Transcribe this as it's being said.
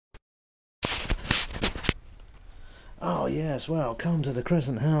Oh yes, well, come to the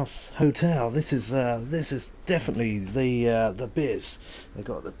Crescent House Hotel. This is definitely the biz. They've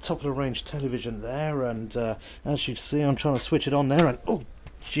got the top of the range television there, and as you can see, I'm trying to switch it on there, and oh,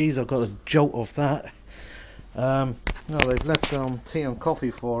 geez, I've got a jolt off that. No, they've left tea and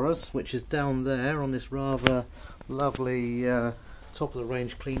coffee for us, which is down there on this rather lovely top of the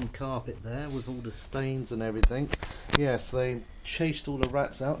range clean carpet there with all the stains and everything. Yes, they chased all the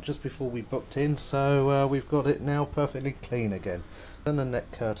rats out just before we booked in, so we've got it now perfectly clean again. And the net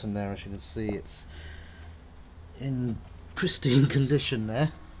curtain there, as you can see, it's in pristine condition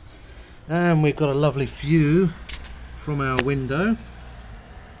there. And we've got a lovely view from our window.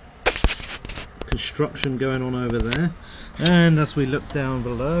 Construction going on over there, and as we look down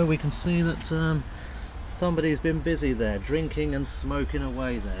below we can see that somebody's been busy there, drinking and smoking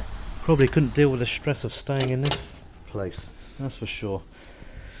away there. Probably couldn't deal with the stress of staying in this place, that's for sure.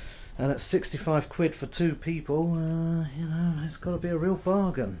 And at 65 quid for two people, you know, it's got to be a real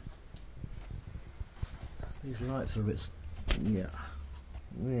bargain. These lights are a bit, yeah,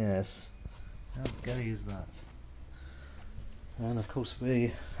 yes, how gay is that? And of course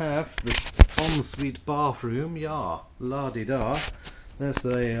we have this ensuite bathroom, yeah, la-di-da. There's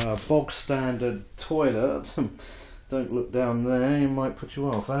the bog standard toilet. Don't look down there, you might put you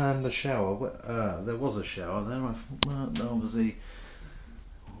off. And the shower, there was a shower there. Obviously,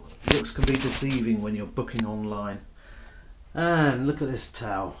 looks can be deceiving when you're booking online. And look at this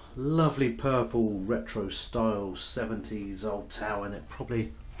towel, lovely purple retro style 70s old towel in it,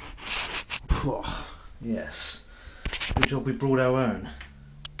 probably, yes. Good job we brought our own.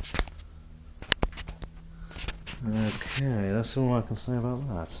 Okay, that's all I can say about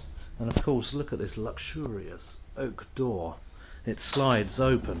that. And of course, look at this luxurious oak door. It slides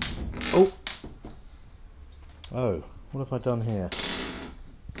open. Oh! Oh, what have I done here?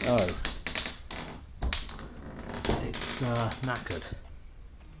 Oh. It's knackered.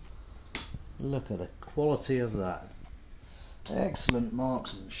 Look at the quality of that. Excellent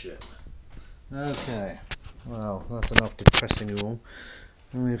marksmanship. Okay. Well, that's enough depressing you all.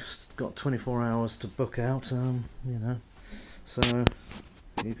 We've got 24 hours to book out, you know, so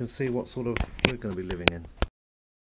you can see what sort of we're going to be living in.